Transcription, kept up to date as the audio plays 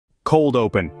cold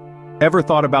open. Ever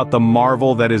thought about the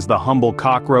marvel that is the humble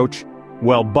cockroach?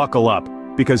 Well, buckle up,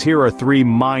 because here are 3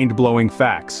 mind-blowing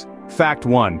facts. Fact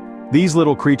 1. These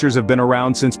little creatures have been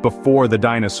around since before the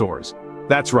dinosaurs.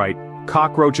 That's right,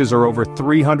 cockroaches are over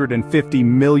 350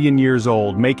 million years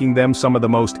old, making them some of the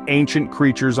most ancient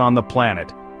creatures on the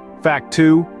planet. Fact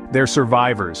 2. They're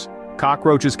survivors.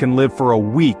 Cockroaches can live for a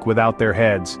week without their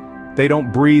heads. They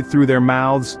don't breathe through their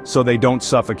mouths, so they don't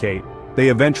suffocate. They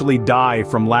eventually die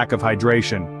from lack of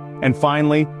hydration. And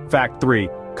finally, fact 3,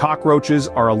 cockroaches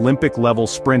are Olympic-level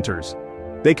sprinters.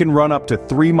 They can run up to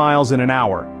 3 miles in an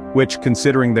hour, which,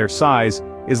 considering their size,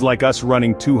 is like us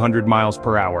running 200 miles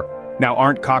per hour. Now,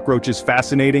 aren't cockroaches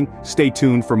fascinating? Stay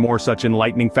tuned for more such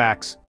enlightening facts.